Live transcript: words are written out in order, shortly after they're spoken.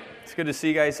It's good to see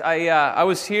you guys. I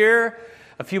was here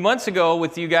a few months ago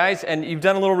with you guys, and you've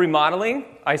done a little remodeling,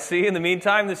 I see. In the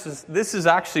meantime, this is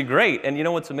actually great. And you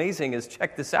know what's amazing is,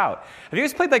 check this out. Have you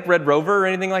guys played like Red Rover or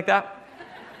anything like that?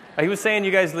 He was saying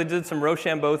you guys did some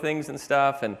Rochambeau things and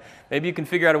stuff, and maybe you can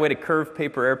figure out a way to curve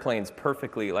paper airplanes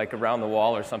perfectly, like around the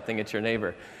wall or something at your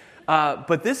neighbor.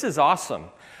 But this is awesome.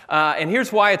 And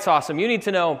here's why it's awesome. You need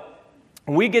to know,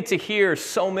 we get to hear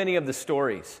so many of the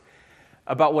stories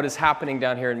about what is happening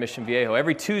down here in Mission Viejo.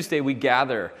 Every Tuesday we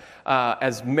gather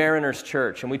as Mariners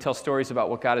Church, and we tell stories about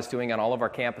what God is doing on all of our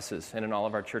campuses and in all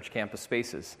of our church campus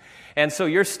spaces. And so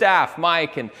your staff,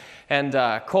 Mike and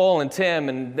Cole and Tim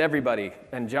and everybody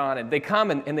and John, and they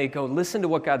come and they go, listen to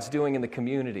what God's doing in the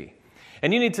community.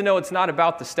 And you need to know it's not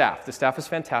about the staff. The staff is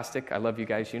fantastic. I love you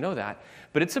guys. You know that.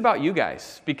 But it's about you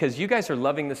guys, because you guys are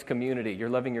loving this community. You're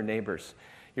loving your neighbors.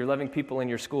 You're loving people in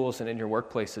your schools and in your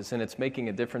workplaces, and it's making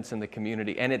a difference in the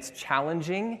community. And it's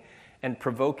challenging and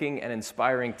provoking and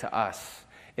inspiring to us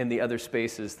in the other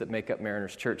spaces that make up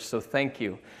Mariners Church. So thank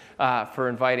you for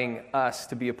inviting us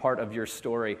to be a part of your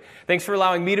story. Thanks for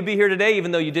allowing me to be here today,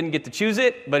 even though you didn't get to choose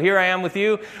it. But here I am with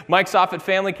you. Mike's off at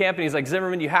family camp, and he's like,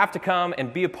 Zimmerman, you have to come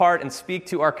and be a part and speak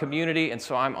to our community. And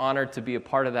so I'm honored to be a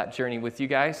part of that journey with you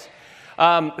guys.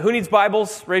 Who needs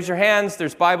Bibles? Raise your hands.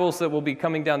 There's Bibles that will be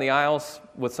coming down the aisles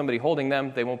with somebody holding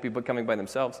them. They won't be coming by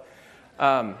themselves.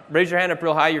 Raise your hand up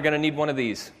real high. You're going to need one of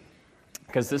these,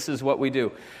 because this is what we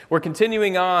do. We're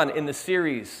continuing on in the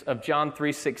series of John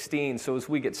 3:16. So as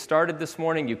we get started this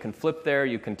morning, you can flip there,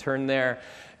 you can turn there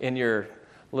in your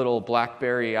little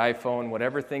BlackBerry, iPhone,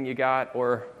 whatever thing you got,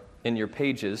 or in your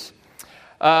pages.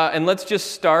 And let's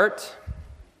just start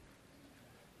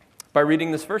by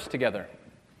reading this verse together.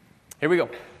 Here we go.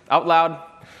 Out loud.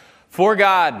 For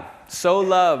God so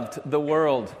loved the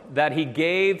world that he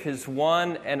gave his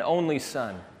one and only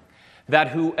Son, that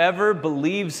whoever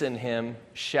believes in him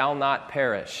shall not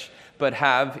perish, but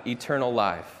have eternal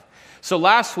life. So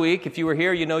last week, if you were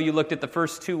here, you know you looked at the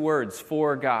first two words,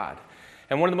 for God.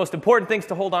 And one of the most important things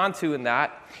to hold on to in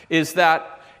that is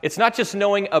that it's not just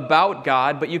knowing about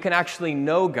God, but you can actually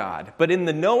know God. But in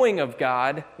the knowing of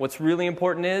God, what's really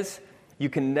important is you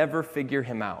can never figure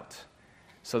him out.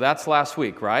 So that's last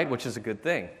week, right? Which is a good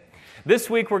thing. This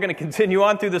week, we're going to continue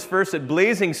on through this verse at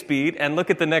blazing speed and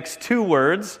look at the next two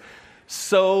words,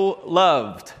 so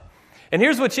loved. And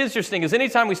here's what's interesting, is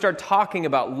anytime we start talking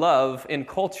about love in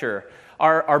culture,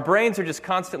 our brains are just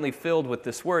constantly filled with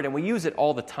this word, and we use it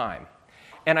all the time.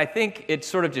 And I think it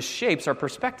sort of just shapes our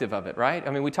perspective of it, right? I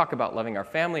mean, we talk about loving our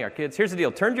family, our kids. Here's the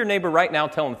deal. Turn to your neighbor right now,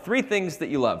 tell them 3 things that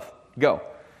you love. Go.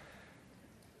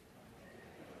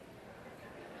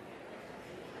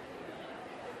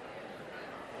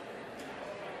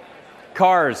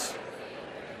 Cars.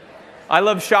 I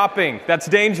love shopping. That's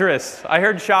dangerous. I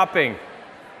heard shopping.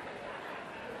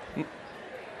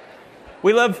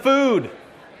 We love food.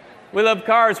 We love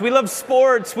cars. We love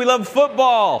sports. We love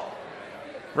football.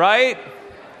 Right?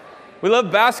 We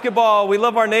love basketball. We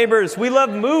love our neighbors. We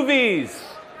love movies.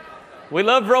 We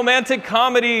love romantic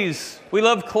comedies. We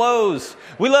love clothes.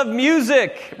 We love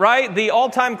music, right? The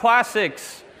all-time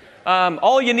classics.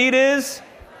 All you need is?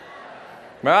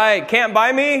 Right. Can't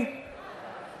buy me?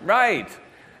 Right.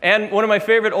 And one of my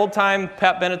favorite old-time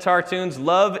Pat Benatar tunes,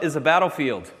 Love is a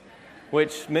Battlefield,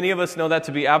 which many of us know that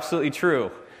to be absolutely true,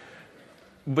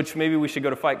 which maybe we should go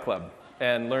to Fight Club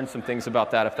and learn some things about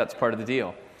that if that's part of the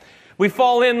deal. We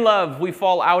fall in love, we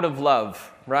fall out of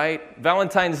love, right?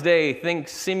 Valentine's Day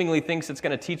seemingly thinks it's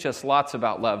going to teach us lots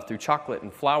about love through chocolate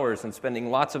and flowers and spending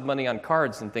lots of money on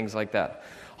cards and things like that.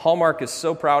 Hallmark is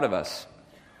so proud of us.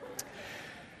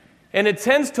 And it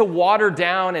tends to water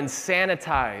down and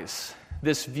sanitize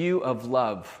this view of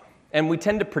love. And we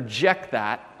tend to project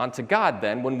that onto God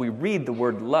then when we read the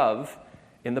word love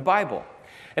in the Bible.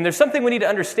 And there's something we need to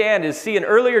understand is, see, in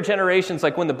earlier generations,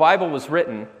 like when the Bible was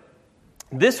written,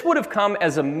 this would have come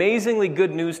as amazingly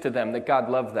good news to them that God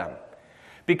loved them.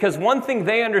 Because one thing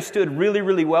they understood really,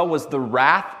 really well was the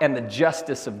wrath and the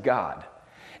justice of God.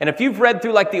 And if you've read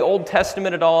through like the Old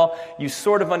Testament at all, you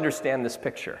sort of understand this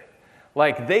picture.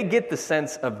 Like, they get the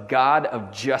sense of God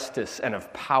of justice and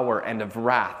of power and of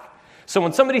wrath. So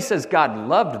when somebody says God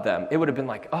loved them, it would have been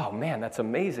like, oh man, that's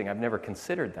amazing. I've never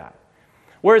considered that.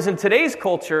 Whereas in today's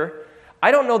culture,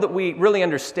 I don't know that we really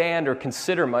understand or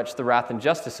consider much the wrath and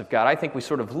justice of God. I think we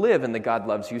sort of live in the God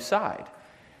loves you side.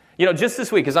 You know, just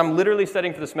this week, as I'm literally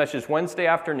studying for this message, Wednesday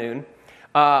afternoon,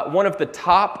 one of the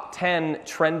top 10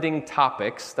 trending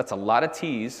topics, that's a lot of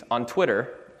T's, on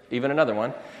Twitter, even another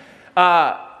one,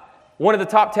 one of the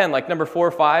top 10, like number 4 or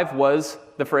 5, was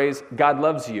the phrase, God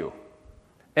loves you.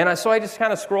 And so I just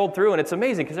kind of scrolled through, and it's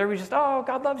amazing because everybody's just, oh,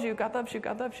 God loves you, God loves you,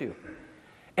 God loves you.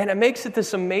 And it makes it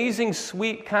this amazing,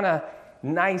 sweet, kind of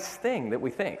nice thing that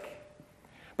we think.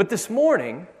 But this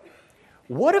morning,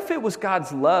 what if it was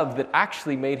God's love that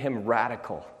actually made him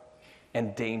radical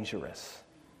and dangerous?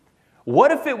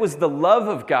 What if it was the love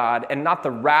of God and not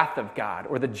the wrath of God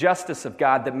or the justice of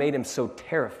God that made him so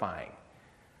terrifying?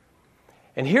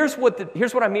 And here's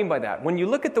what I mean by that. When you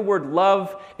look at the word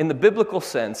love in the biblical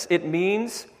sense, it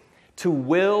means to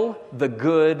will the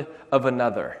good of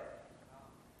another.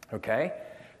 Okay?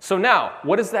 So now,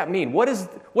 what does that mean? What is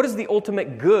the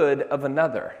ultimate good of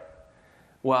another?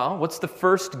 Well, what's the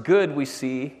first good we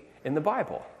see in the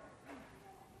Bible?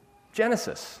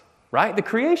 Genesis, right? The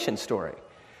creation story.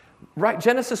 Right,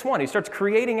 Genesis 1, he starts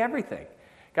creating everything.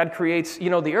 God creates,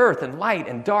 the earth and light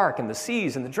and dark and the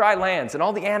seas and the dry lands and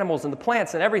all the animals and the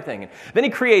plants and everything. And then he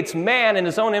creates man in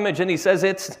his own image, and he says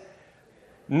it's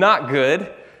not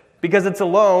good because it's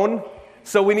alone,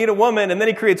 so we need a woman. And then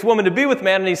he creates woman to be with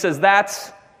man, and he says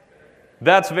that's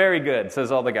very good,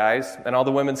 says all the guys. And all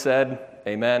the women said,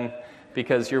 amen,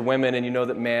 because you're women and you know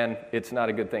that man, it's not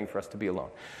a good thing for us to be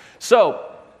alone. So,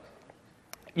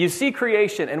 you see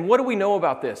creation, and what do we know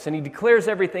about this? And he declares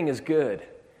everything is good,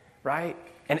 right?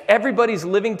 And everybody's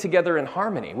living together in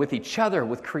harmony with each other,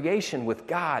 with creation, with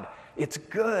God. It's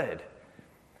good.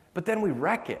 But then we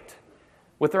wreck it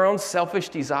with our own selfish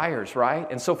desires, right?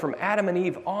 And so from Adam and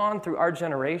Eve on through our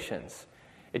generations,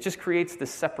 it just creates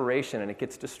this separation and it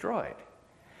gets destroyed.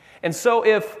 And so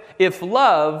if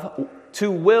love,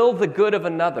 to will the good of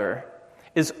another,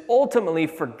 is ultimately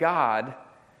for God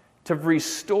to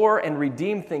restore and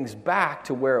redeem things back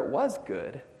to where it was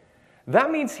good,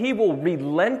 that means he will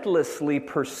relentlessly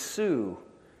pursue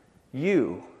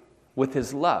you with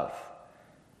his love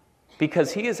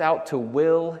because he is out to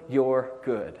will your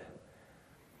good.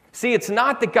 See, it's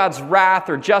not that God's wrath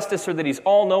or justice or that he's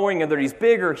all-knowing or that he's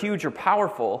big or huge or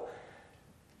powerful.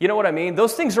 You know what I mean?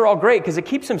 Those things are all great because it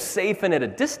keeps him safe and at a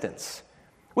distance.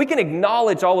 We can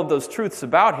acknowledge all of those truths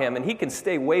about him and he can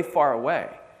stay way far away.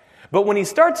 But when he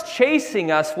starts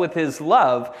chasing us with his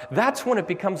love, that's when it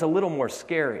becomes a little more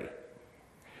scary.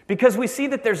 Because we see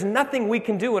that there's nothing we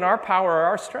can do in our power or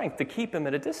our strength to keep him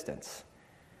at a distance.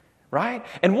 Right?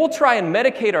 And we'll try and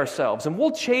medicate ourselves, and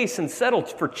we'll chase and settle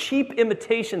for cheap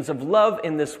imitations of love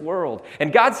in this world.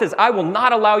 And God says, I will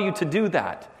not allow you to do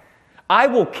that. I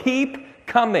will keep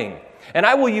coming, and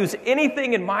I will use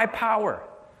anything in my power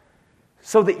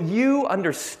so that you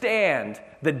understand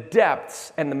the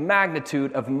depths and the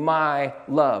magnitude of my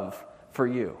love for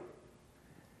you.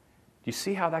 Do you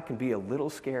see how that can be a little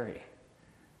scary?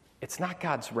 It's not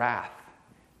God's wrath.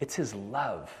 It's his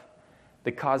love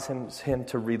that causes him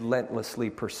to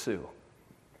relentlessly pursue.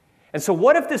 And so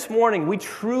what if this morning we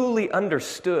truly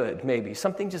understood, maybe,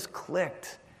 something just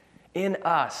clicked in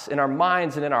us, in our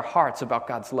minds and in our hearts about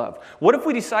God's love? What if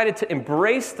we decided to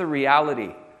embrace the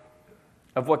reality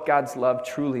of what God's love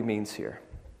truly means here?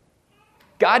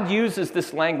 God uses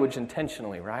this language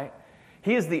intentionally, right?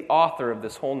 He is the author of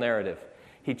this whole narrative.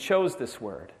 He chose this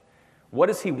word. What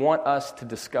does he want us to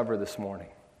discover this morning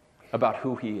about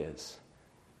who he is?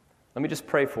 Let me just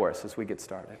pray for us as we get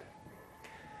started.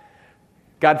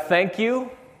 God, thank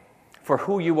you for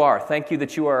who you are. Thank you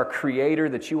that you are a creator,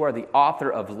 that you are the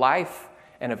author of life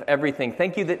and of everything.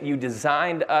 Thank you that you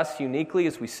designed us uniquely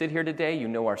as we sit here today. You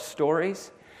know our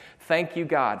stories. Thank you,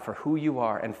 God, for who you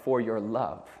are and for your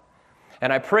love.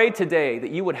 And I pray today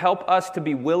that you would help us to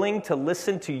be willing to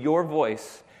listen to your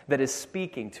voice that is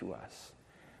speaking to us.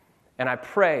 And I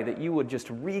pray that you would just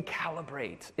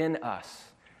recalibrate in us,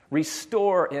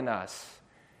 restore in us,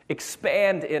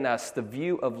 expand in us the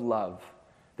view of love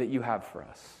that you have for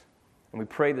us. And we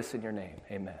pray this in your name.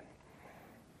 Amen.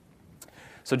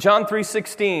 So John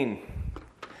 3:16,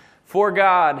 for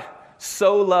God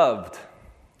so loved.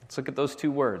 Let's look at those two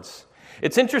words.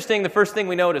 It's interesting, the first thing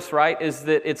we notice, right, is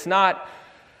that it's not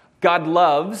God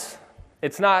loves,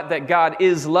 it's not that God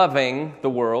is loving the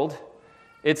world,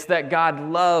 it's that God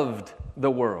loved the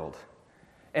world.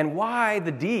 And why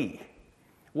the D?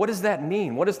 What does that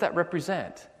mean? What does that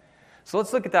represent? So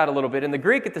let's look at that a little bit. In the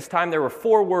Greek at this time, there were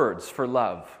 4 words for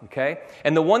love, okay?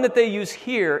 And the one that they use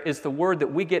here is the word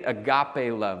that we get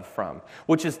agape love from,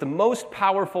 which is the most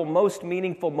powerful, most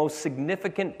meaningful, most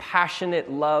significant,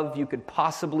 passionate love you could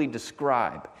possibly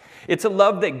describe. It's a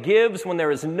love that gives when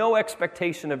there is no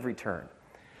expectation of return.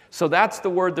 So that's the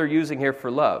word they're using here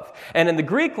for love. And in the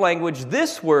Greek language,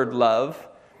 this word love,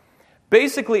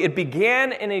 basically it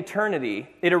began in eternity.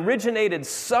 It originated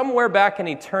somewhere back in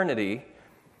eternity,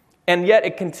 and yet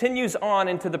it continues on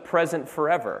into the present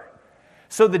forever.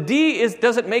 So the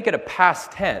doesn't make it a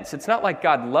past tense. It's not like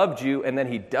God loved you and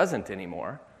then he doesn't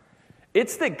anymore.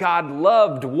 It's that God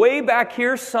loved way back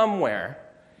here somewhere,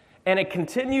 and it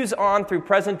continues on through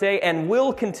present day and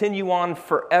will continue on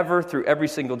forever through every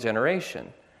single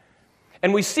generation.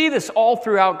 And we see this all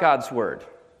throughout God's Word.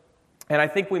 And I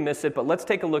think we miss it, but let's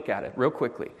take a look at it real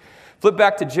quickly. Flip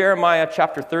back to Jeremiah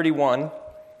chapter 31,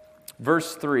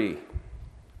 verse 3.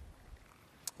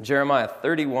 Jeremiah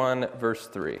 31, verse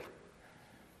 3.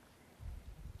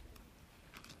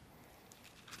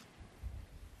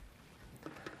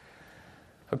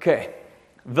 Okay.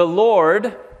 The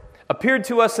Lord appeared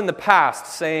to us in the past,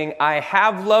 saying, I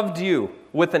have loved you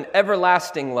with an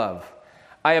everlasting love.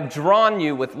 I have drawn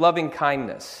you with loving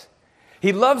kindness.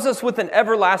 He loves us with an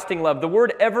everlasting love. The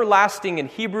word everlasting in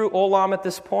Hebrew, olam, at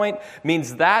this point,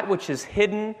 means that which is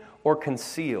hidden or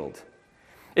concealed.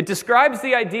 It describes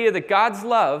the idea that God's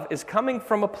love is coming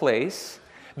from a place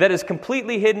that is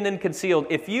completely hidden and concealed.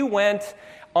 If you went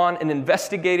on an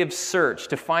investigative search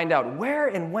to find out where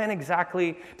and when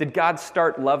exactly did God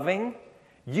start loving,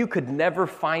 you could never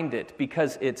find it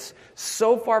because it's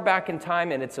so far back in time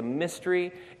and it's a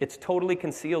mystery. It's totally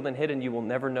concealed and hidden. You will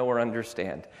never know or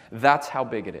understand. That's how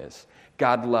big it is.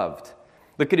 God loved.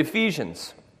 Look at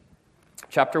Ephesians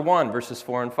chapter 1, verses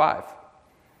 4 and 5.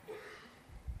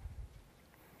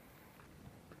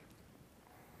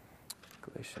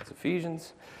 Galatians,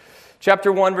 Ephesians.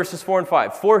 Chapter 1, verses 4 and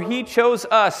 5. For he chose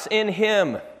us in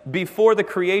him before the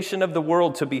creation of the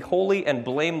world to be holy and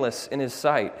blameless in his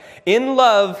sight. In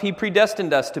love, he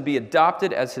predestined us to be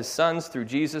adopted as his sons through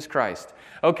Jesus Christ.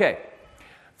 Okay,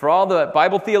 for all the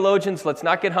Bible theologians, let's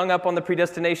not get hung up on the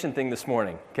predestination thing this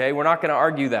morning. Okay, we're not going to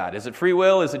argue that. Is it free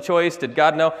will? Is it choice? Did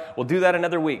God know? We'll do that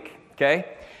another week. Okay,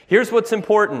 here's what's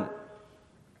important.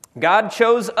 God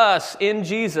chose us in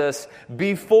Jesus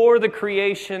before the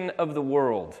creation of the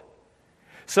world.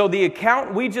 So the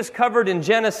account we just covered in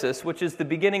Genesis, which is the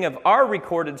beginning of our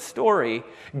recorded story,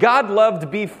 God loved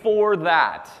before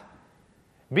that.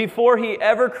 Before he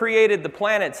ever created the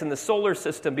planets and the solar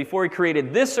system, before he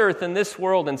created this earth and this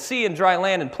world and sea and dry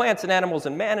land and plants and animals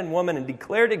and man and woman and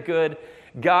declared it good,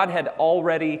 God had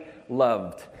already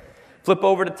loved. Flip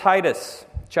over to Titus,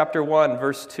 chapter 1,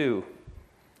 verse 2.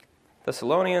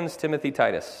 Thessalonians, Timothy,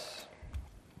 Titus.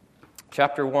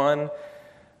 Chapter 1,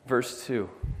 verse 2.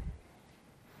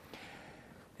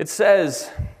 It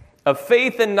says, of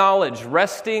faith and knowledge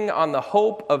resting on the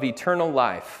hope of eternal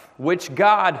life, which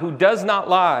God, who does not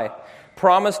lie,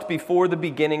 promised before the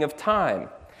beginning of time.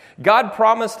 God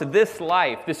promised this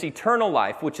life, this eternal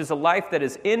life, which is a life that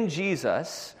is in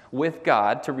Jesus with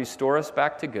God to restore us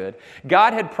back to good.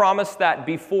 God had promised that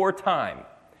before time.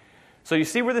 So you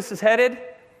see where this is headed?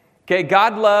 Okay,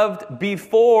 God loved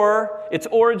before. Its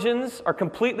origins are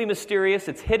completely mysterious.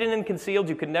 It's hidden and concealed.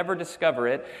 You could never discover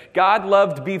it. God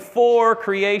loved before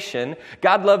creation.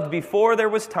 God loved before there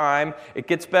was time. It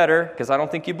gets better, because I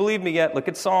don't think you believe me yet. Look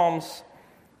at Psalms.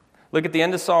 Look at the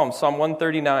end of Psalms, Psalm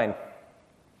 139.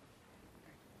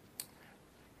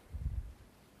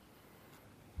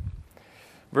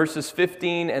 Verses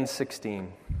 15 and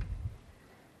 16.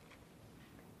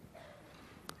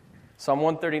 Psalm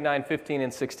 139, 15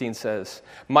 and 16 says,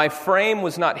 my frame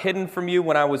was not hidden from you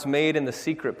when I was made in the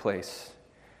secret place.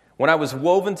 When I was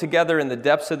woven together in the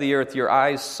depths of the earth, your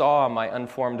eyes saw my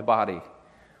unformed body.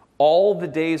 All the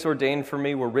days ordained for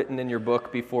me were written in your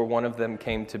book before one of them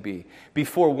came to be.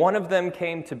 Before one of them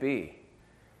came to be.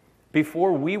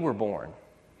 Before we were born.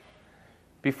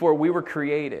 Before we were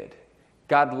created.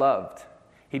 God loved.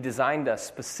 He designed us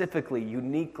specifically,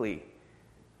 uniquely.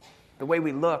 The way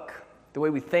we look, the way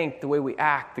we think, the way we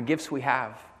act, the gifts we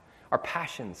have, our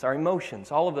passions, our emotions,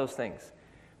 all of those things.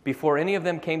 Before any of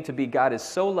them came to be, God is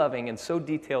so loving and so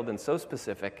detailed and so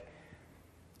specific,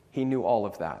 he knew all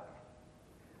of that.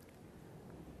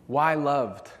 Why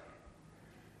loved?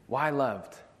 Why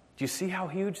loved? Do you see how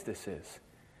huge this is?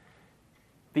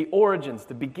 The origins,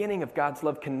 the beginning of God's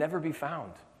love can never be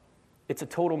found. It's a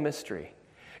total mystery.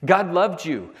 God loved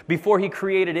you before he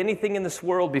created anything in this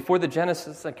world, before the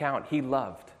Genesis account, he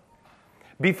loved.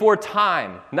 Before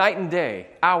time, night and day,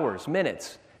 hours,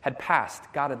 minutes had passed,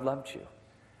 God had loved you.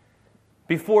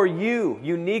 Before you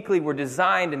uniquely were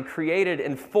designed and created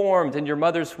and formed in your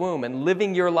mother's womb and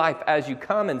living your life as you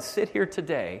come and sit here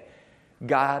today,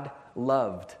 God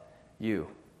loved you.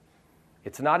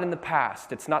 It's not in the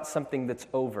past. It's not something that's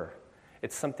over.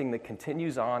 It's something that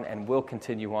continues on and will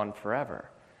continue on forever.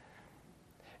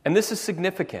 And this is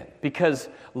significant because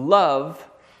love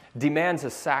demands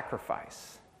a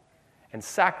sacrifice. And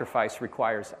sacrifice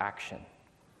requires action.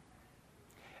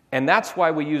 And that's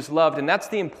why we use loved, and that's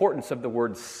the importance of the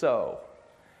word so.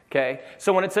 Okay?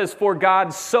 So when it says, for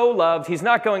God so loved, he's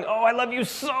not going, oh, I love you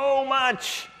so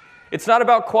much. It's not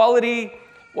about quality.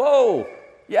 Whoa,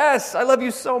 yes, I love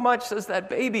you so much, says that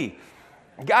baby.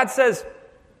 God says,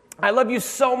 I love you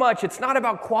so much. It's not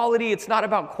about quality. It's not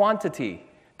about quantity.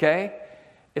 Okay?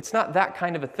 It's not that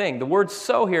kind of a thing. The word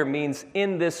so here means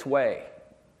in this way.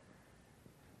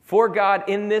 For God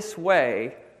in this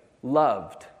way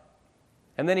loved.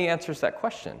 And then he answers that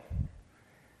question.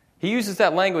 He uses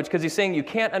that language because he's saying you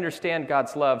can't understand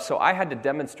God's love, so I had to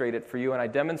demonstrate it for you, and I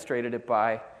demonstrated it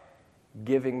by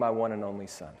giving my one and only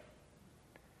Son.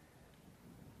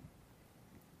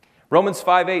 Romans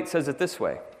 5:8 says it this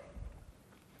way.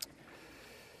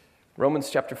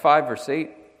 Romans chapter 5, verse 8.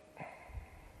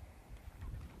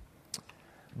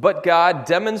 But God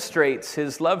demonstrates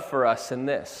his love for us in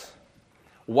this.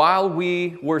 While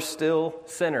we were still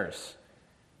sinners,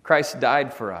 Christ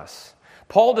died for us.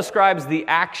 Paul describes the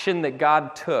action that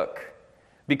God took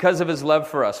because of his love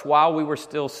for us while we were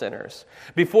still sinners.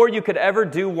 Before you could ever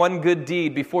do one good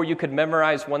deed, before you could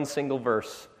memorize one single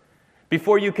verse,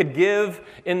 before you could give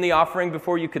in the offering,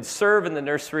 before you could serve in the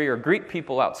nursery or greet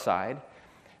people outside,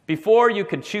 before you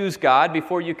could choose God,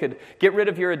 before you could get rid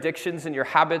of your addictions and your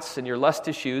habits and your lust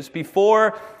issues,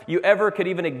 before you ever could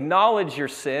even acknowledge your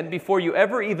sin, before you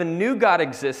ever even knew God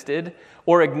existed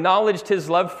or acknowledged his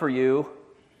love for you,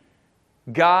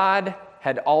 God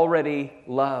had already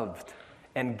loved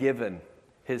and given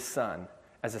his Son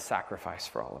as a sacrifice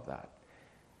for all of that.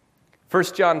 1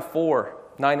 John 4,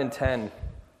 9 and 10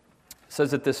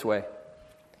 says it this way.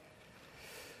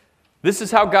 This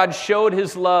is how God showed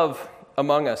his love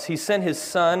among us. He sent his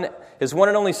Son, his one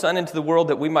and only Son, into the world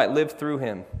that we might live through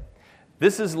him.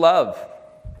 This is love.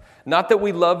 Not that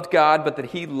we loved God, but that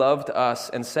he loved us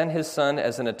and sent his Son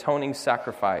as an atoning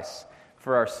sacrifice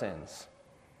for our sins.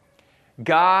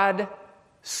 God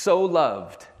so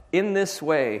loved, in this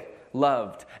way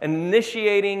loved,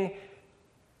 initiating,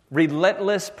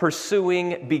 relentless,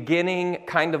 pursuing, beginning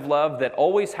kind of love that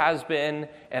always has been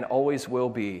and always will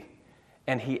be.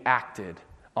 And he acted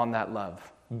on that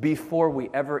love before we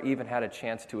ever even had a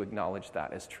chance to acknowledge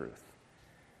that as truth.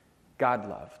 God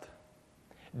loved.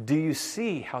 Do you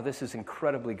see how this is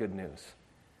incredibly good news?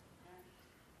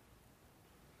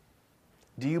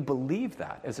 Do you believe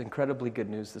that as incredibly good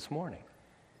news this morning?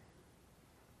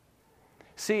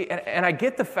 See, and I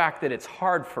get the fact that it's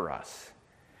hard for us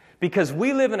because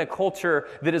we live in a culture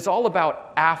that is all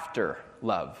about after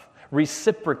love,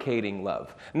 reciprocating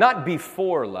love, not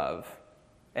before love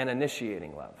and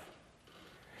initiating love.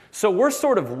 So we're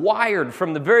sort of wired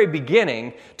from the very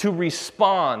beginning to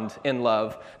respond in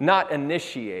love, not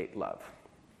initiate love,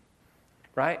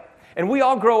 right? And we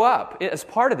all grow up as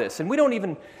part of this, and we don't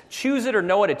even choose it or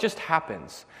know it, it just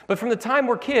happens. But from the time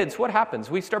we're kids, what happens?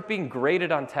 We start being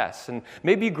graded on tests, and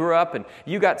maybe you grew up and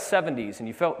you got 70s and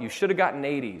you felt you should have gotten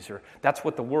 80s, or that's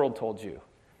what the world told you.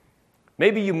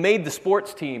 Maybe you made the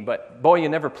sports team, but boy, you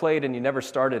never played and you never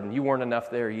started and you weren't enough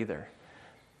there either.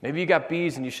 Maybe you got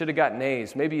B's and you should have gotten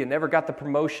A's. Maybe you never got the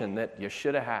promotion that you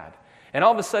should have had. And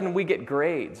all of a sudden we get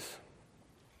grades,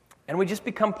 and we just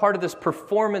become part of this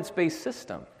performance-based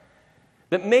system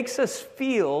that makes us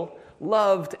feel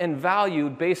loved and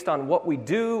valued based on what we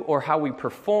do or how we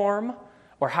perform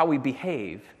or how we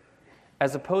behave,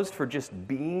 as opposed for just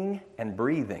being and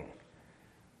breathing.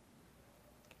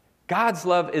 God's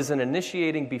love is an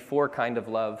initiating before kind of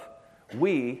love.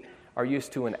 We are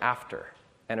used to an after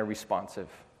and a responsive,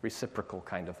 reciprocal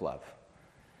kind of love.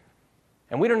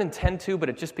 And we don't intend to, but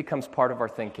it just becomes part of our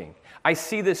thinking. I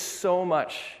see this so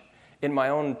much in my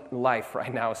own life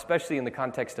right now, especially in the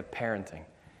context of parenting.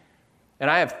 And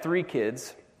I have 3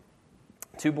 kids,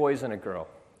 2 boys and a girl,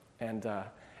 and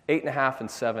 8.5 and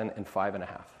 7 and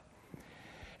 5.5.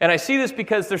 And I see this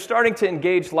because they're starting to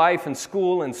engage life and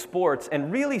school and sports,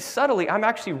 and really subtly, I'm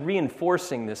actually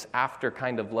reinforcing this after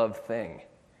kind of love thing.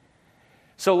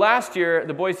 So last year,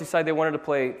 the boys decided they wanted to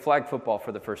play flag football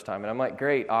for the first time, and I'm like,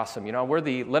 great, awesome,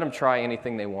 let them try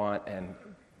anything they want and,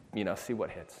 see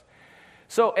what hits.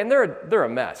 So, and they're a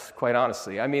mess, quite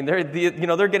honestly. I mean, they're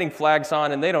getting flags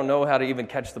on, and they don't know how to even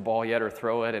catch the ball yet or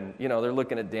throw it, and, they're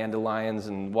looking at dandelions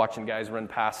and watching guys run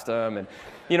past them, and,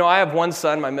 I have one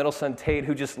son, my middle son, Tate,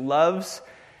 who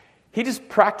he just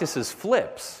practices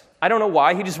flips. I don't know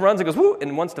why. He just runs and goes, woo,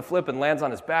 and wants to flip and lands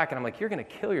on his back, and I'm like, you're going to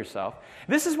kill yourself.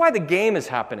 This is why the game is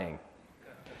happening.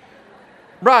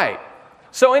 Right.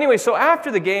 So anyway,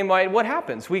 after the game, what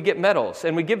happens? We get medals,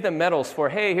 and we give them medals for,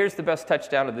 hey, here's the best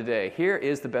touchdown of the day. Here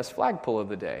is the best flag pull of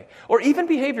the day. Or even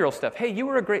behavioral stuff. Hey, you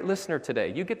were a great listener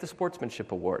today. You get the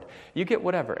sportsmanship award. You get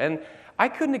whatever. And I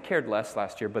couldn't have cared less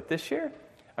last year, but this year,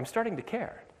 I'm starting to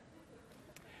care.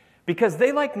 Because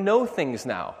they know things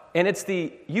now, and it's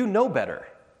you know better.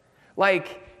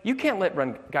 You can't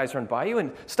let guys run by you,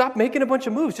 and stop making a bunch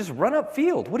of moves. Just run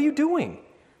upfield. What are you doing?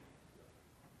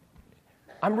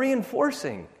 I'm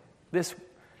reinforcing this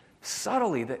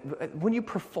subtly that when you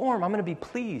perform, I'm going to be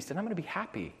pleased and I'm going to be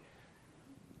happy.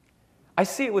 I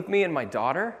see it with me and my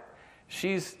daughter.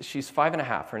 She's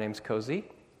 5.5. Her name's Cozy.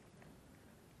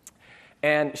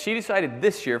 And she decided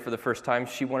this year for the first time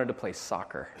she wanted to play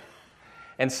soccer.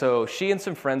 And so she and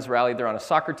some friends rallied. They're on a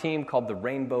soccer team called the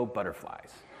Rainbow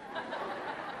Butterflies.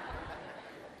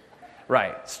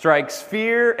 Right. Strikes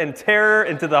fear and terror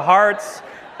into the hearts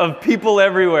of people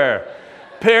everywhere.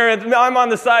 Parents, I'm on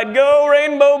the side, go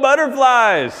Rainbow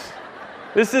Butterflies.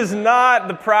 This is not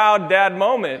the proud dad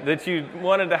moment that you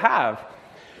wanted to have.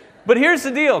 But here's the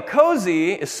deal.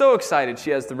 Cozy is so excited. She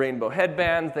has the rainbow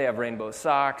headbands. They have rainbow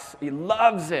socks. He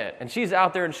loves it. And she's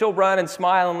out there, and she'll run and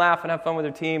smile and laugh and have fun with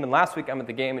her team. And last week I'm at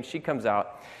the game, and she comes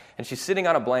out, and she's sitting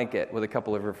on a blanket with a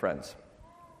couple of her friends.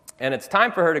 And it's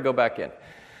time for her to go back in.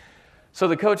 So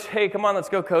the coach, hey, come on, let's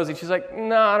go, Cozy. She's like,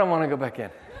 no, I don't want to go back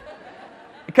in.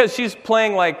 Because she's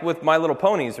playing with My Little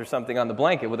Ponies or something on the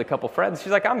blanket with a couple friends.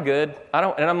 She's like, I'm good. And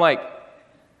I'm like,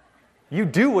 you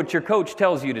do what your coach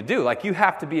tells you to do. You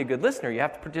have to be a good listener. You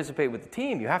have to participate with the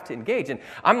team. You have to engage. And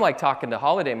I'm talking to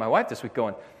Holiday, my wife, this week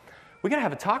going, we got to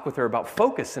have a talk with her about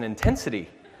focus and intensity.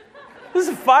 This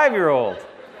is a 5-year-old.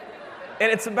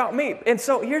 And it's about me. And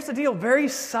so here's the deal. Very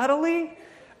subtly,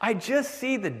 I just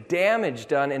see the damage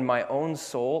done in my own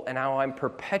soul and how I'm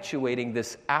perpetuating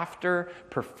this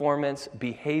after-performance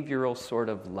behavioral sort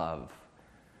of love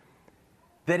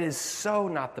that is so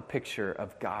not the picture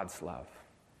of God's love.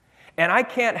 And I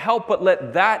can't help but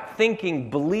let that thinking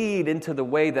bleed into the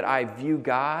way that I view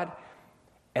God,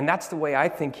 and that's the way I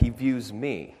think He views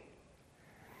me.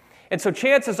 And so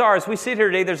chances are, as we sit here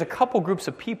today, there's a couple groups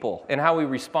of people in how we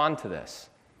respond to this.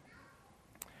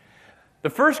 The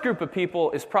first group of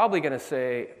people is probably going to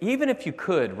say, even if you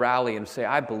could rally and say,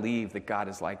 I believe that God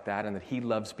is like that and that He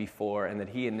loves before and that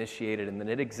He initiated and that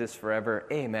it exists forever,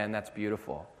 amen, that's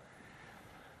beautiful.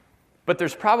 But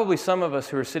there's probably some of us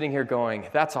who are sitting here going,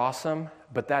 that's awesome,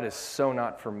 but that is so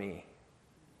not for me.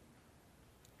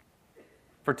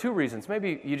 For two reasons.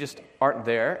 Maybe you just aren't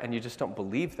there and you just don't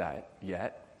believe that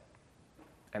yet,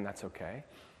 and that's okay.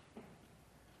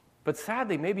 But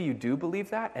sadly, maybe you do believe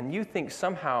that and you think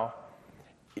somehow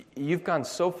you've gone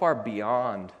so far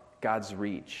beyond God's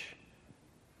reach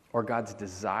or God's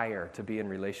desire to be in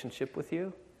relationship with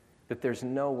you that there's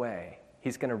no way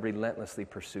He's going to relentlessly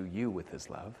pursue you with His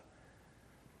love.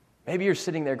 Maybe you're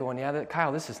sitting there going, yeah,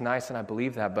 Kyle, this is nice and I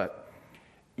believe that, but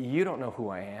you don't know who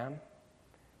I am.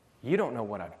 You don't know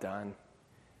what I've done.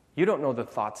 You don't know the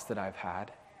thoughts that I've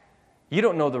had. You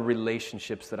don't know the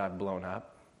relationships that I've blown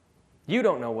up. You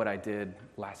don't know what I did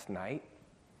last night.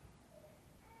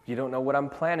 You don't know what I'm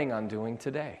planning on doing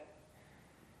today.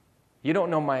 You don't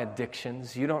know my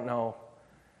addictions. You don't know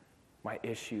my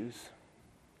issues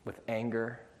with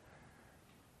anger.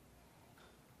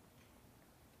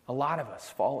 A lot of us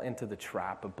fall into the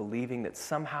trap of believing that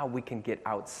somehow we can get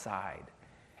outside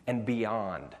and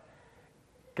beyond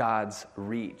God's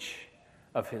reach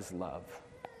of His love.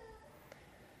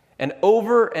 And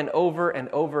over and over and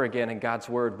over again in God's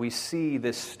Word, we see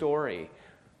this story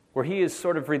where He is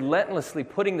sort of relentlessly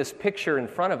putting this picture in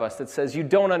front of us that says, you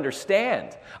don't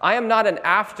understand. I am not an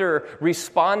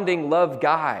after-responding love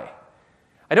guy.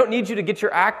 I don't need you to get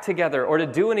your act together or to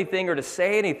do anything or to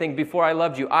say anything before I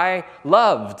loved you. I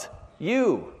loved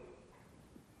you.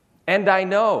 And I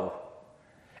know.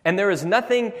 And there is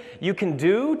nothing you can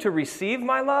do to receive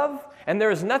my love, and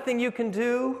there is nothing you can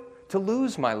do to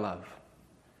lose my love.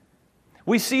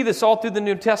 We see this all through the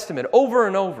New Testament, over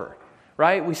and over,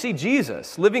 right? We see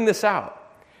Jesus living this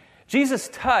out. Jesus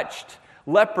touched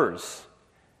lepers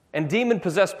and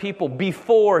demon-possessed people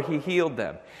before He healed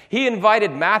them. He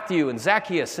invited Matthew and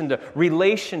Zacchaeus into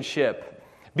relationship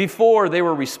before they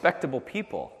were respectable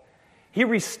people. He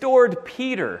restored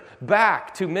Peter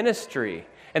back to ministry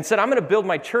and said, I'm going to build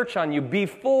my church on you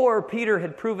before Peter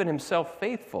had proven himself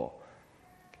faithful.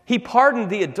 He pardoned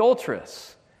the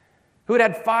adulteress who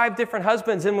had 5 different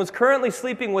husbands and was currently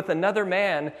sleeping with another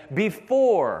man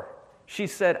before she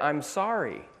said, I'm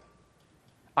sorry,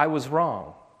 I was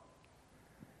wrong.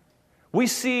 We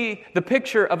see the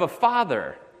picture of a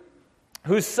father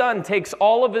whose son takes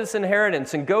all of his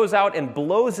inheritance and goes out and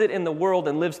blows it in the world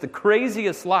and lives the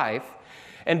craziest life.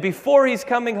 And before he's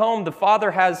coming home, the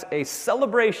father has a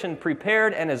celebration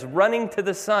prepared and is running to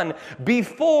the son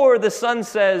before the son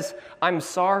says, I'm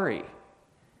sorry.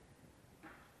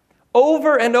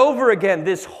 Over and over again,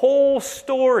 this whole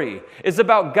story is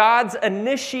about God's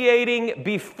initiating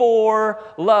before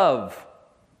love.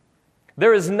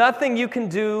 There is nothing you can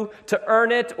do to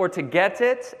earn it or to get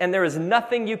it, and there is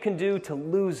nothing you can do to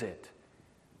lose it.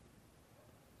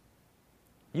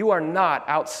 You are not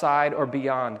outside or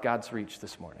beyond God's reach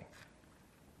this morning.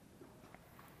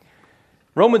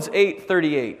 Romans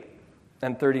 8:38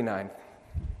 and 39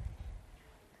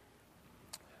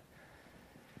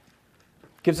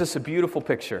 gives us a beautiful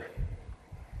picture.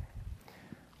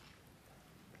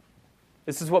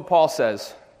 This is what Paul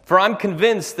says. For I'm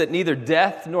convinced that neither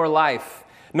death nor life,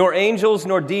 nor angels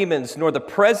nor demons, nor the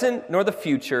present nor the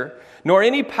future, nor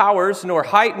any powers, nor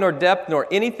height nor depth, nor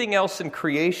anything else in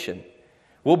creation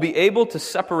will be able to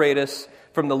separate us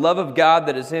from the love of God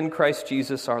that is in Christ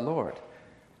Jesus our Lord.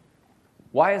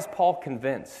 Why is Paul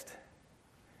convinced?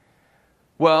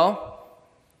 Well,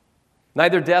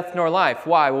 neither death nor life.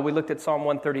 Why? Well, we looked at Psalm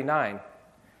 139.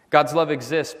 God's love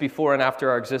exists before and after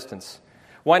our existence.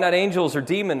 Why not angels or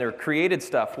demon or created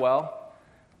stuff? Well,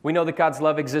 we know that God's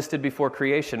love existed before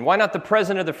creation. Why not the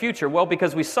present or the future? Well,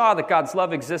 because we saw that God's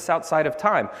love exists outside of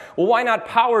time. Well, why not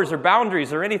powers or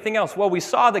boundaries or anything else? Well, we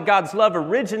saw that God's love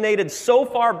originated so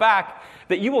far back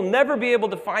that you will never be able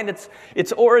to find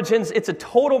its origins. It's a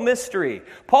total mystery.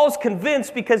 Paul's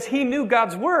convinced because he knew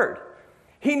God's word.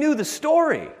 He knew the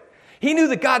story. He knew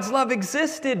that God's love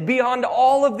existed beyond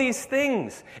all of these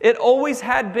things. It always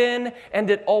had been, and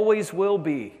it always will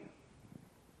be.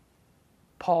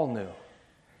 Paul knew.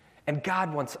 And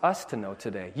God wants us to know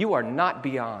today, you are not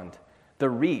beyond the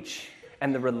reach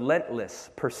and the relentless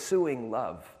pursuing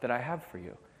love that I have for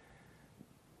you.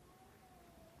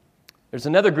 There's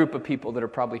another group of people that are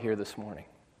probably here this morning.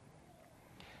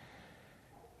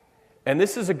 And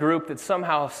this is a group that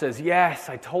somehow says, yes,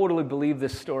 I totally believe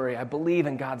this story. I believe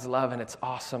in God's love, and it's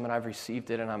awesome, and I've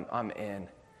received it, and I'm in.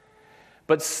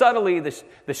 But subtly,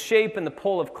 the shape and the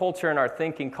pull of culture in our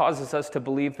thinking causes us to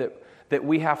believe that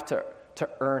we have to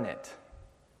earn it.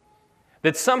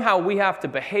 That somehow we have to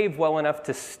behave well enough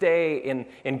to stay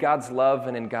in God's love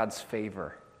and in God's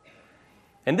favor.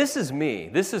 And this is me.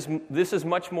 This is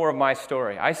much more of my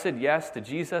story. I said yes to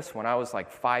Jesus when I was like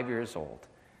 5 years old.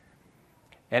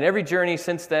 And every journey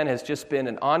since then has just been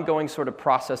an ongoing sort of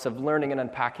process of learning and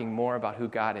unpacking more about who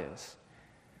God is.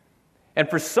 And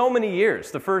for so many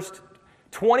years, the first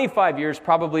 25 years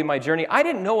probably my journey, I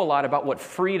didn't know a lot about what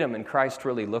freedom in Christ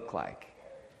really looked like.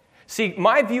 See,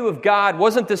 my view of God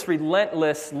wasn't this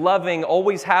relentless, loving,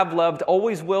 always have loved,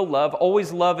 always will love,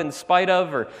 always love in spite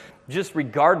of or just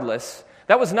regardless.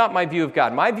 That was not my view of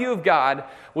God. My view of God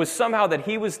was somehow that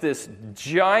he was this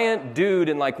giant dude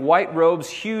in like white robes,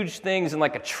 huge things, and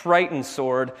like a Triton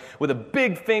sword with a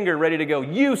big finger ready to go,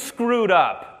 you screwed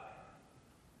up.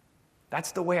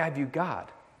 That's the way I view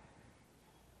God.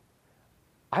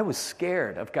 I was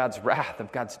scared of God's wrath,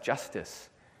 of God's justice.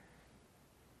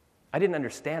 I didn't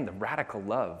understand the radical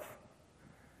love,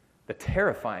 the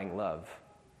terrifying love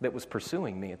that was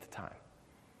pursuing me at the time.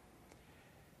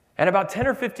 And about 10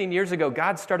 or 15 years ago,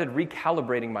 God started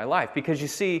recalibrating my life because, you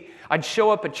see, I'd show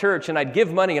up at church and I'd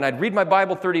give money and I'd read my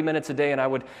Bible 30 minutes a day and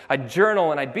I'd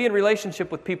journal and I'd be in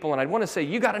relationship with people and I'd want to say,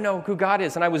 you got to know who God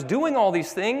is. And I was doing all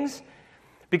these things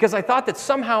because I thought that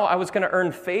somehow I was going to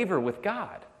earn favor with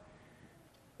God.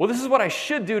 Well, this is what I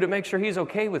should do to make sure he's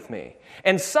okay with me.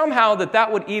 And somehow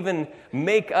that would even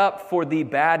make up for the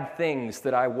bad things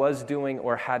that I was doing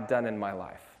or had done in my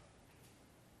life.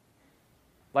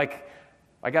 Like,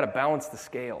 I got to balance the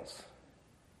scales.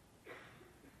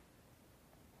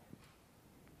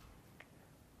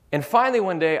 And finally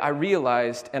one day I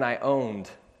realized and I owned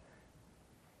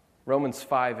Romans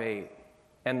 5:8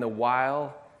 and the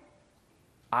while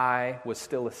I was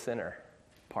still a sinner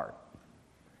part.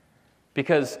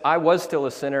 Because I was still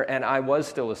a sinner and I was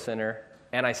still a sinner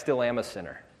and I still am a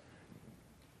sinner.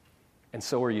 And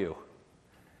so are you.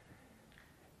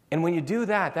 And when you do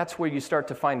that, that's where you start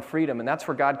to find freedom, and that's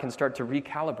where God can start to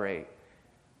recalibrate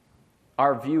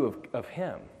our view of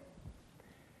him.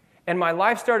 And my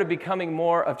life started becoming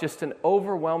more of just an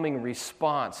overwhelming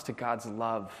response to God's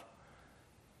love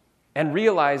and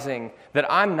realizing that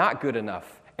I'm not good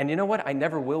enough. And you know what? I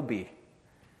never will be.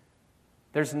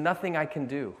 There's nothing I can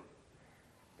do.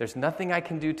 There's nothing I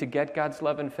can do to get God's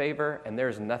love and favor, and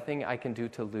there's nothing I can do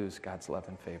to lose God's love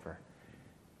and favor.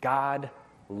 God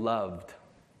loved.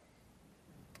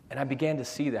 And I began to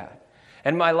see that.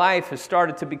 And my life has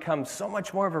started to become so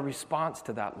much more of a response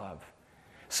to that love.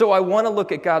 So I want to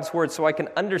look at God's word so I can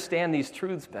understand these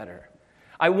truths better.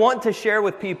 I want to share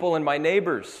with people and my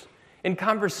neighbors in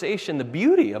conversation the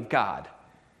beauty of God,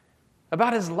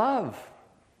 about his love,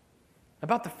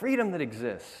 about the freedom that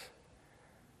exists.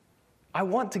 I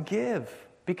want to give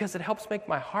because it helps make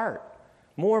my heart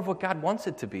more of what God wants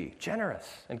it to be, generous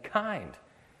and kind,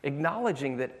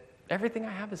 acknowledging that everything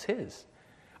I have is His.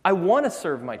 I want to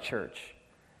serve my church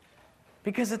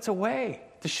because it's a way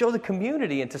to show the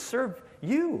community and to serve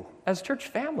you as church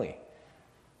family.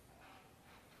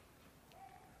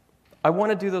 I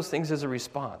want to do those things as a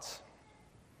response,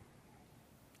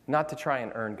 not to try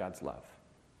and earn God's love.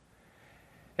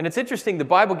 And it's interesting, the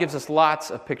Bible gives us lots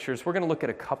of pictures. We're going to look at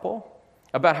a couple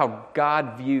about how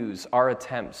God views our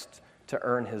attempts to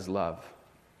earn His love.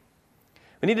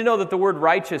 We need to know that the word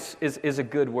righteous is a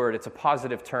good word. It's a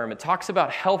positive term. It talks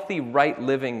about healthy, right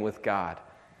living with God,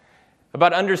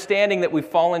 about understanding that we've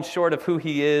fallen short of who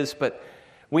He is, but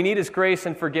we need His grace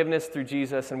and forgiveness through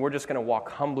Jesus, and we're just going to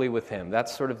walk humbly with Him.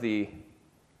 That's sort of the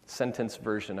sentence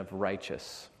version of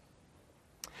righteous.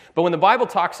 But when the Bible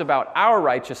talks about our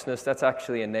righteousness, that's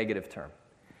actually a negative term,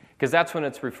 because that's when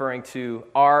it's referring to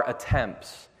our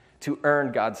attempts to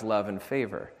earn God's love and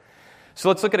favor. So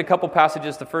let's look at a couple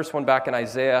passages. The first one back in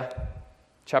Isaiah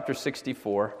chapter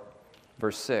 64,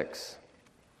 verse 6.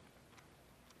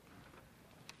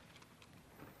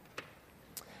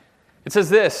 It says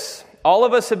this, "All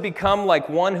of us have become like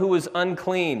one who is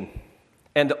unclean,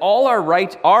 and all our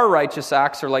righteous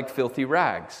acts are like filthy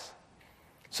rags."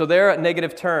 So there, a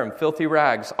negative term, filthy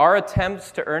rags. Our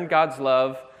attempts to earn God's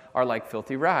love are like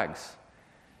filthy rags.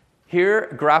 Here,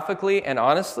 graphically and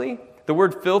honestly, the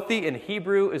word filthy in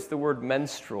Hebrew is the word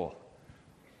menstrual.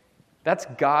 That's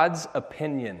God's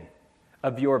opinion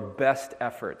of your best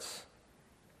efforts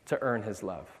to earn His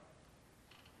love.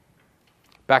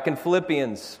 Back in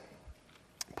Philippians,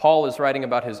 Paul is writing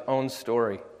about his own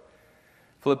story.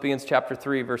 Philippians chapter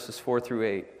 3, verses 4 through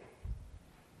 8.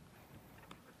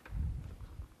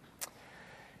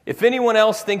 "If anyone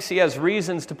else thinks he has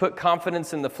reasons to put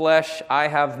confidence in the flesh, I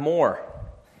have more.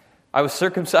 I was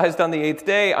circumcised on the 8th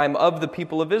day. I'm of the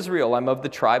people of Israel. I'm of the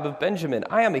tribe of Benjamin.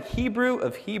 I am a Hebrew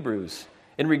of Hebrews.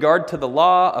 In regard to the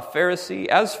law, a Pharisee.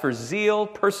 As for zeal,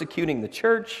 persecuting the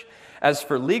church. As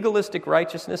for legalistic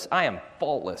righteousness, I am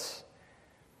faultless."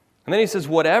 And then he says,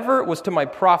 "Whatever was to my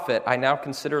profit, I now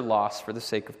consider loss for the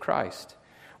sake of Christ.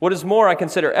 What is more, I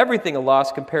consider everything a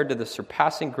loss compared to the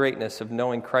surpassing greatness of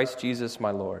knowing Christ Jesus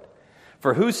my Lord,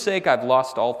 for whose sake I've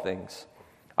lost all things.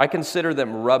 I consider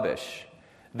them rubbish,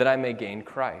 that I may gain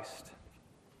Christ."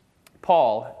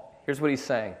 Paul, here's what he's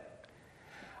saying.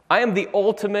 I am the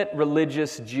ultimate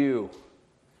religious Jew.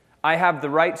 I have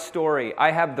the right story. I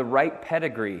have the right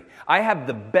pedigree. I have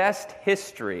the best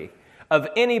history of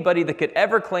anybody that could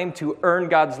ever claim to earn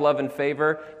God's love and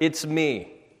favor. It's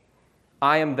me.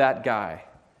 I am that guy.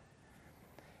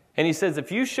 And he says, if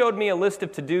you showed me a list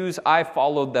of to-dos, I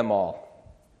followed them all.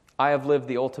 I have lived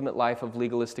the ultimate life of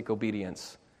legalistic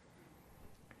obedience.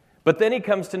 But then he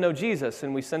comes to know Jesus,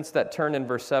 and we sense that turn in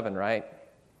verse 7, right?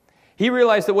 He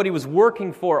realized that what he was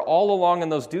working for all along in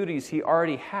those duties he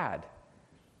already had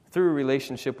through a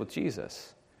relationship with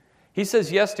Jesus. He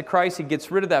says yes to Christ. He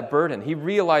gets rid of that burden. He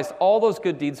realized all those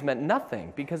good deeds meant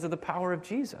nothing because of the power of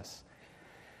Jesus.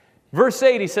 Verse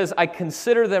 8, he says, I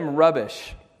consider them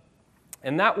rubbish.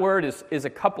 And that word is a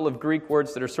couple of Greek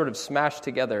words that are sort of smashed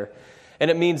together.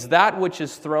 And it means that which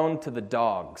is thrown to the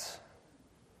dogs.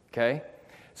 Okay?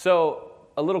 So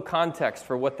a little context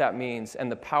for what that means and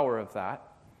the power of that.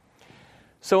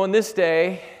 So in this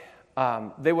day,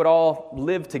 they would all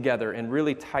live together in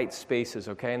really tight spaces,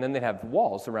 okay? And then they'd have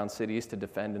walls around cities to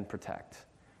defend and protect.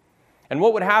 And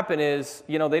what would happen is,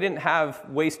 they didn't have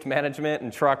waste management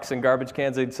and trucks and garbage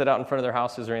cans they'd set out in front of their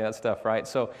houses or any of that stuff, right?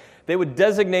 So they would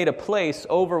designate a place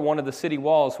over one of the city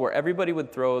walls where everybody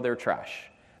would throw their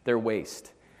trash, their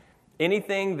waste.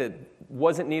 Anything that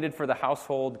wasn't needed for the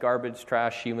household, garbage,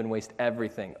 trash, human waste,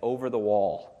 everything, over the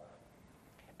wall.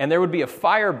 And there would be a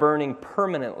fire burning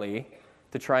permanently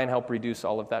to try and help reduce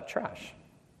all of that trash.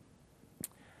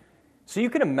 So you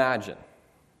can imagine,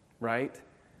 right,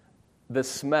 the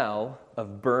smell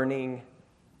of burning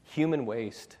human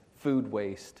waste, food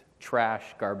waste, trash,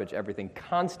 garbage, everything,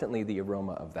 constantly the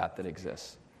aroma of that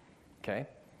exists, okay?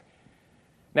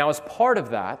 Now, as part of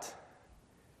that,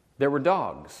 there were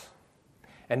dogs.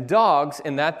 And dogs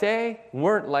in that day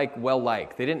weren't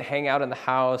well-liked. They didn't hang out in the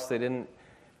house. They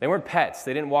weren't pets.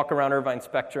 They didn't walk around Irvine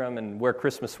Spectrum and wear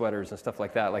Christmas sweaters and stuff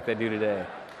like that like they do today.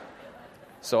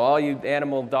 So all you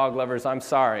animal dog lovers, I'm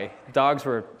sorry. Dogs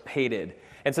were hated.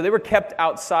 And so they were kept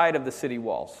outside of the city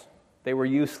walls. They were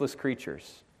useless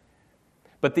creatures.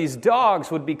 But these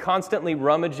dogs would be constantly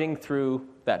rummaging through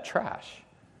that trash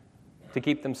to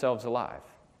keep themselves alive.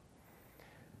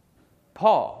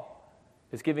 Paul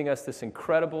is giving us this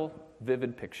incredible,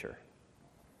 vivid picture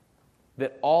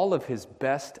that all of his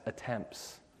best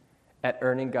attempts at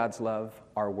earning God's love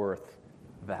are worth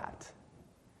that.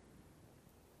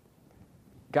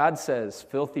 God says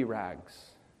filthy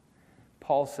rags.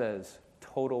 Paul says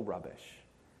total rubbish.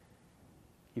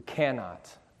 You cannot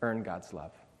earn God's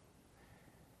love.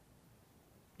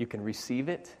 You can receive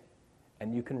it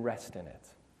and you can rest in it,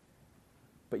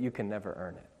 but you can never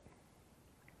earn it.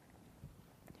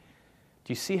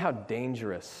 Do you see how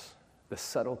dangerous the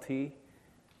subtlety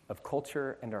of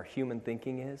culture and our human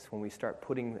thinking is when we start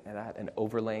putting that and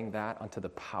overlaying that onto the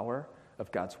power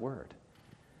of God's word?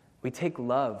 We take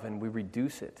love and we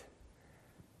reduce it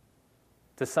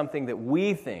to something that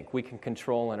we think we can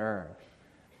control and earn.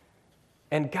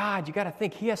 And God, you got to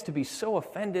think, he has to be so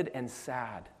offended and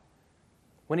sad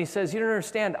when he says, you don't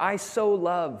understand, I so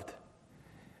loved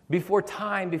before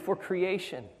time, before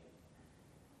creation.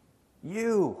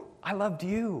 I loved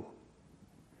you.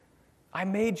 I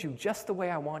made you just the way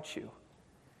I want you.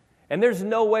 And there's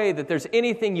no way that there's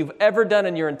anything you've ever done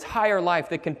in your entire life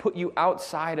that can put you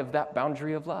outside of that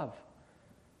boundary of love.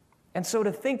 And so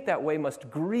to think that way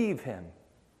must grieve him.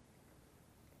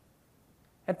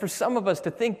 And for some of us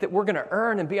to think that we're going to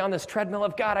earn and be on this treadmill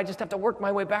of God, I just have to work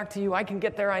my way back to you. I can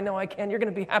get there. I know I can. You're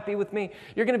going to be happy with me.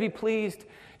 You're going to be pleased.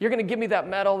 You're going to give me that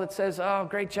medal that says, oh,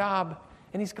 great job.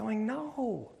 And he's going,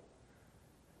 no.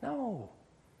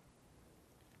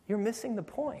 You're missing the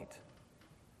point.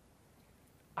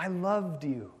 I loved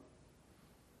you.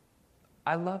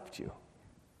 I loved you.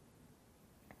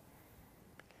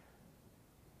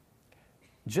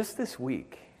 Just this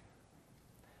week,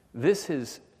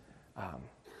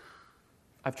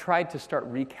 I've tried to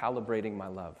start recalibrating my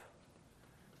love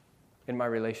in my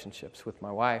relationships with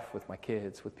my wife, with my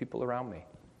kids, with people around me.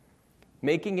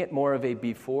 Making it more of a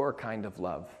before kind of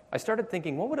love. I started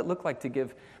thinking, what would it look like to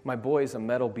give my boys a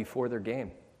medal before their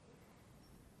game?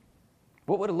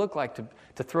 What would it look like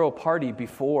to throw a party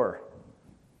before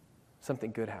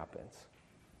something good happens?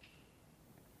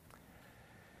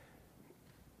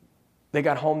 They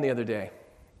got home the other day,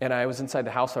 and I was inside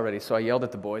the house already, so I yelled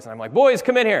at the boys, and I'm like, boys,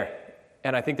 come in here.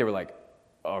 And I think they were like,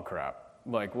 oh, crap.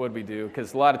 Like, what'd we do?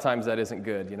 Because a lot of times that isn't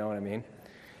good, you know what I mean?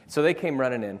 So they came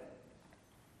running in, and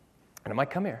I'm like,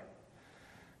 come here.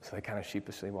 So they kind of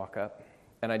sheepishly walk up,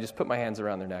 and I just put my hands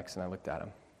around their necks, and I looked at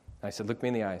them. And I said, look me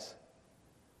in the eyes.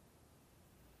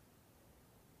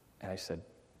 And I said,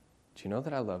 do you know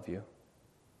that I love you?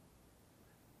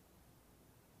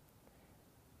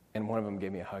 And one of them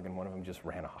gave me a hug, and one of them just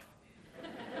ran off.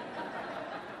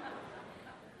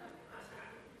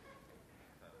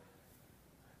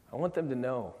 I want them to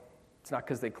know it's not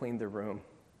because they cleaned their room.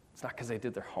 It's not because they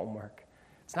did their homework.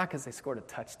 It's not because they scored a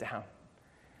touchdown.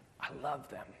 I love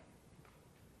them.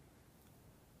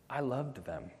 I loved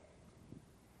them.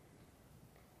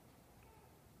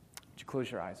 Would you close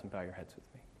your eyes and bow your heads with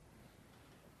me?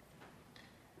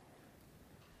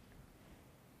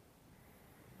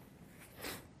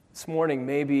 This morning,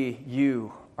 maybe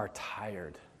you are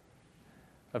tired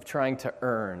of trying to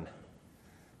earn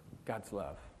God's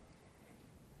love.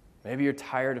 Maybe you're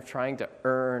tired of trying to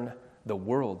earn the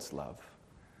world's love.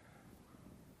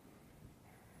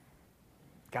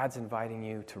 God's inviting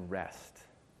you to rest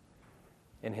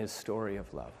in his story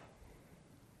of love.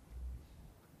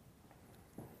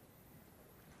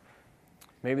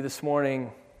 Maybe this morning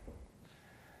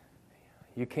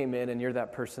you came in and you're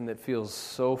that person that feels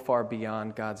so far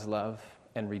beyond God's love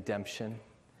and redemption.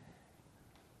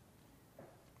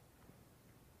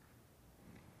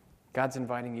 God's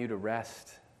inviting you to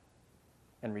rest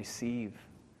and receive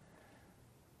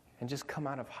and just come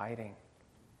out of hiding.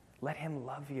 Let him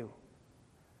love you.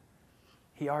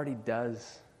 He already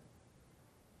does.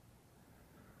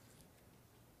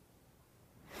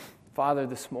 Father,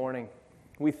 this morning,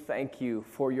 we thank you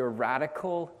for your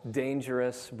radical,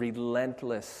 dangerous,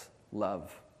 relentless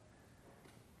love.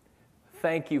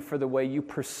 Thank you for the way you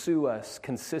pursue us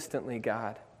consistently,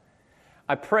 God.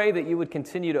 I pray that you would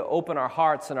continue to open our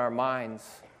hearts and our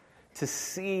minds to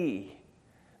see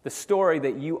the story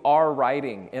that you are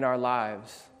writing in our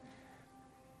lives,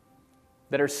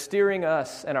 that are steering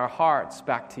us and our hearts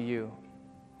back to you.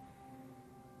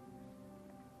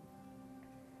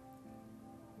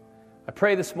 I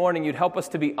pray this morning you'd help us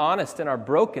to be honest in our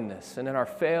brokenness and in our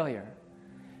failure.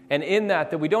 And in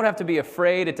that we don't have to be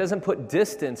afraid. It doesn't put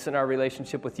distance in our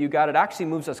relationship with you, God. It actually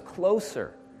moves us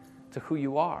closer to who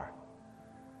you are.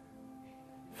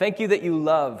 Thank you that you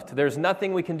loved. There's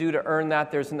nothing we can do to earn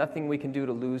that. There's nothing we can do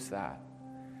to lose that.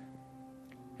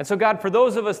 And so, God, for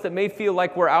those of us that may feel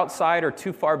like we're outside or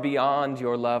too far beyond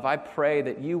your love, I pray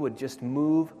that you would just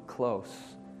move close.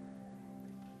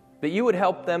 That you would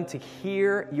help them to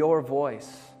hear your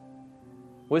voice,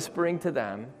 whispering to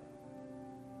them,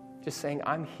 just saying,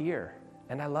 I'm here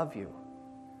and I love you.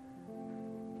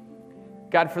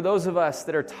 God, for those of us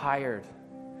that are tired,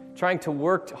 trying to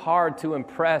work hard to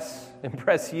impress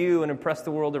you and impress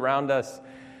the world around us,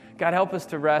 God, help us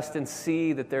to rest and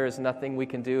see that there is nothing we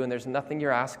can do and there's nothing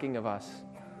you're asking of us,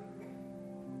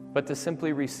 but to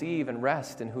simply receive and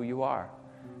rest in who you are,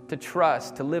 to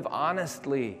trust, to live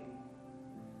honestly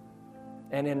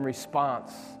and in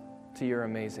response to your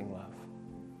amazing love.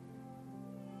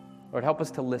 Lord, help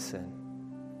us to listen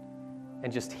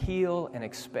and just heal and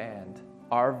expand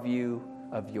our view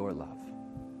of your love.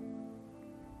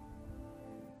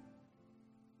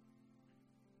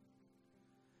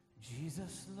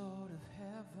 Jesus, Lord of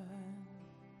heaven,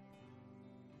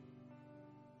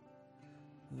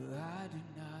 who I do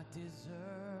not deserve,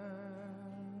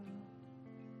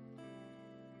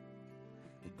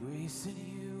 the grace that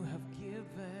you have given,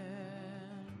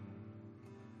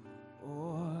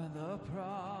 or the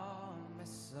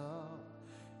promise of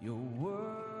your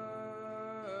word.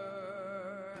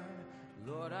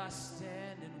 Lord, I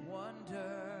stand in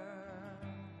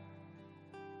wonder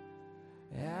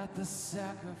at the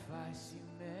sacrifice you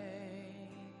made,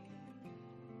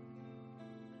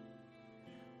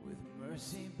 with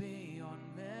mercy beyond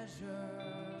measure.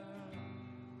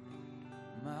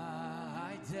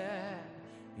 My debt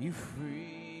you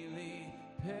freely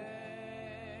paid.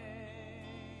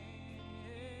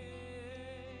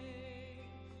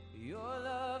 Your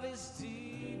love is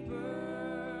deeper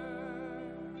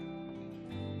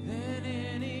than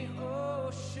any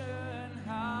ocean,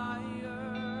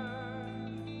 higher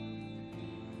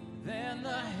than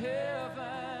the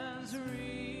heavens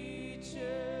reaches,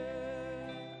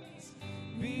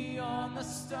 beyond the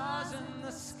stars in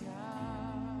the sky.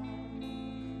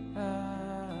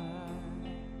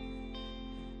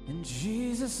 And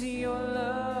Jesus, your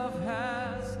love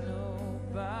has no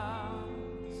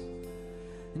bounds.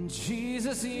 And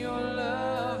Jesus, your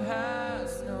love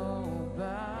has no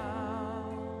bounds.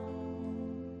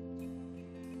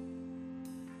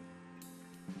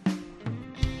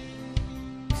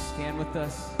 Stand with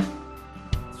us.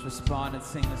 Let's respond and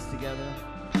sing this together.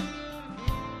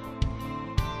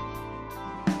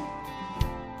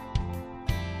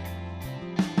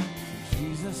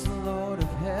 Jesus, the Lord of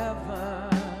heaven,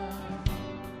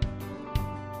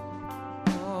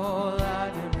 all I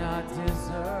do not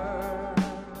deserve,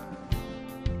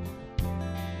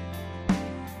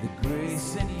 the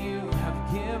grace that you have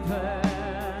given,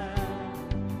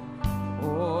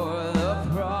 or the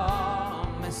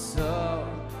promise of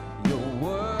your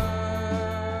word.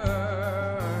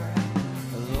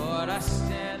 Lord, I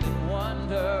stand in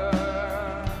wonder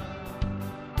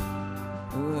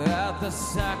at the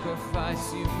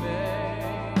sacrifice you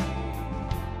made,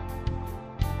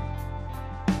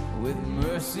 with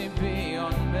mercy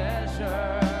beyond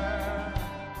measure.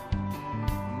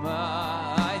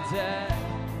 My debt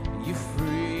you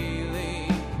freely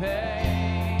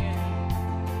paid.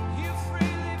 You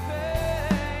freely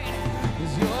paid,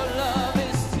 'cause your love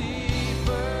is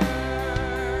deeper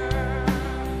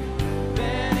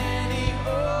than any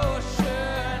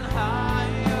ocean,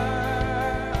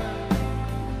 higher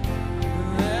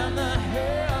than the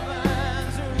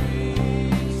heavens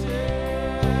reaches,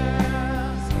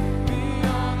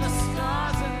 beyond the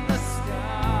stars in the sky.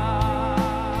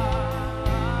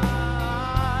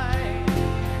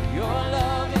 Your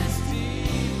love is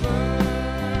deeper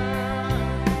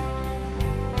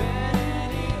than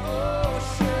any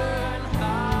ocean,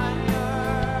 higher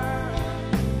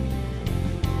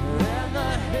than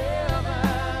the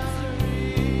heavens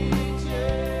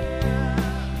reaches,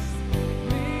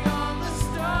 beyond the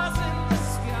stars in the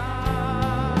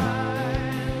sky.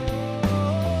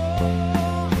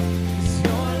 'Cause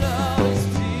your love is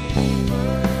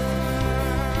deeper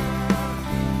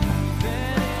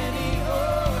than any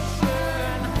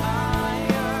ocean,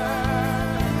 higher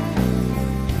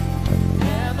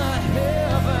than the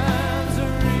heavens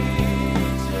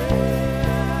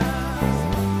reaches,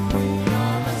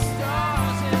 beyond the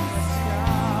stars in the sky.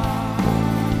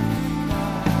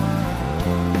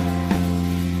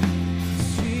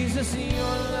 Jesus,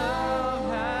 your love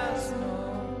has no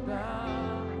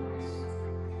bounds.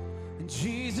 And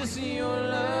Jesus, your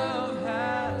love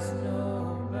has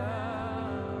no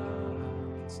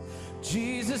bounds.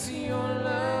 Jesus, your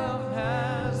love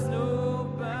has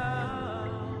no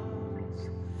bounds.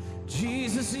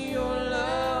 Jesus, your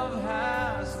love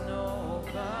has no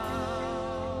bounds.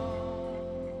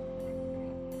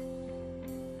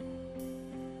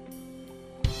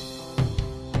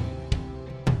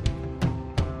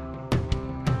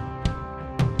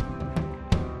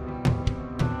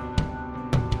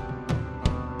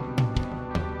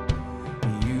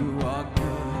 You are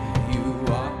good.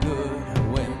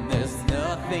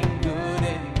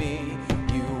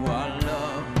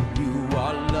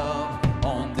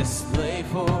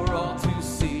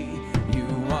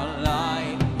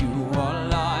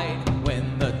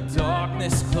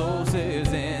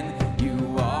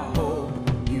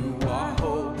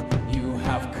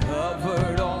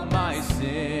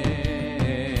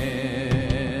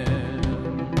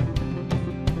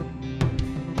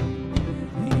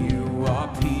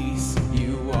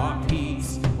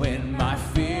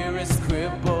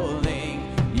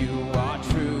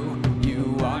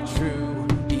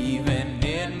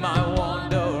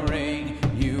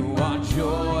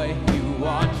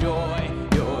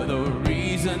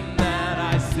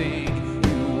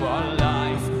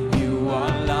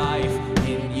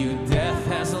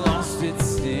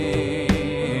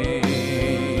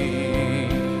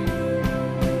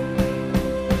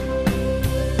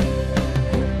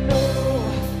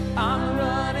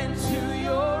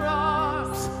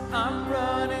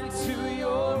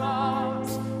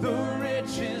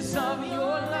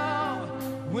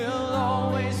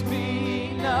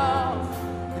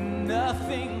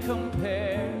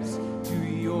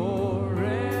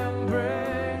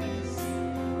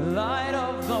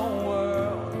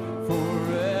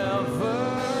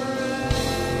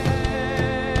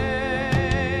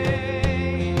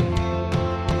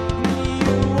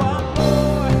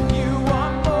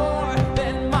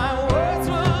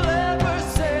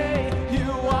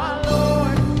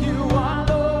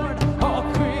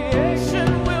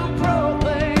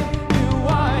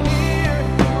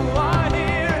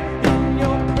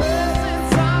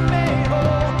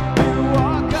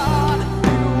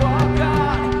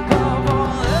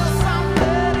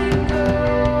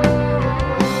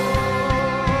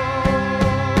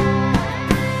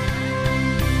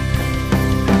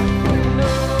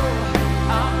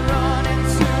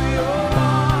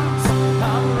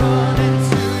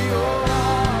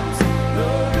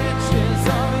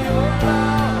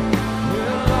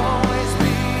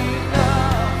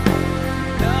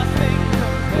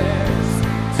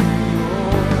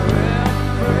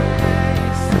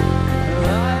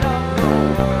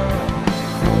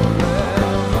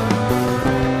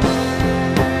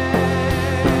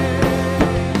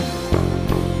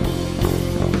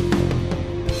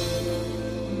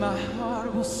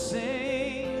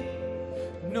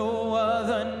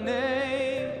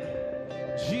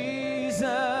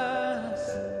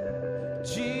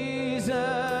 Jesus,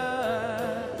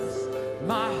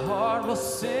 my heart will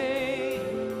sing,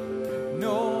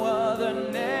 no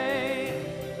other name.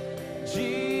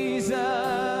 Jesus,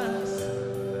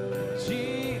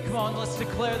 come on, let's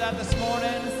declare that this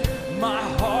morning. My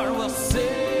heart will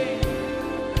sing,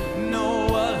 no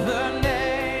other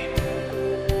name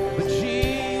but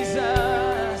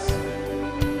Jesus,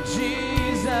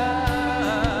 Jesus.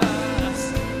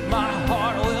 My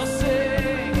heart will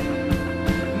sing,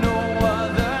 no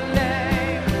other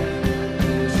name,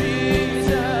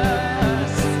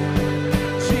 Jesus,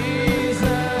 Jesus.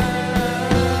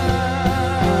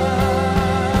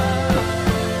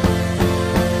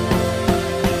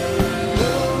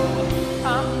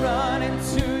 I'm running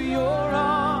to your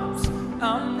arms,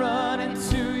 I'm running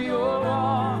to your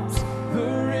arms. The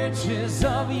riches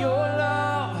of your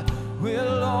love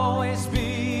will always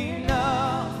be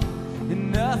enough,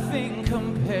 and nothing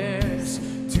compares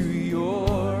to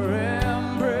your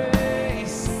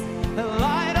embrace. The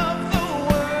light of the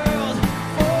world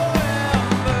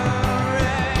forever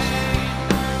reign.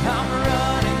 I'm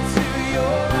running to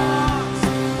your arms,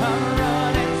 I'm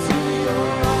running to your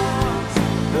arms.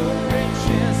 The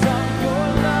riches of your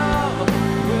love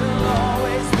will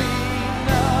always be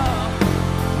enough.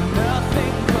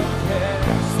 Nothing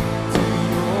compares to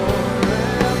your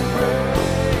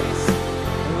embrace.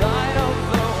 Light of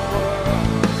the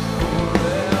world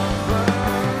forever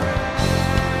reign.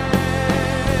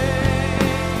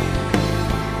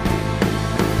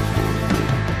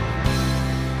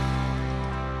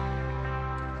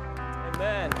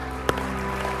 Amen.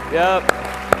 Yep.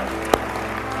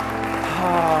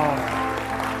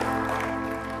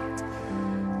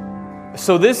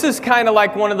 So this is kind of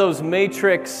like one of those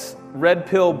Matrix red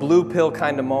pill, blue pill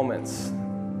kind of moments.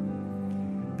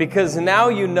 Because now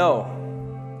you know.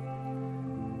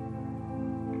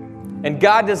 And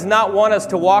God does not want us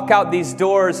to walk out these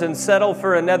doors and settle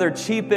for another cheap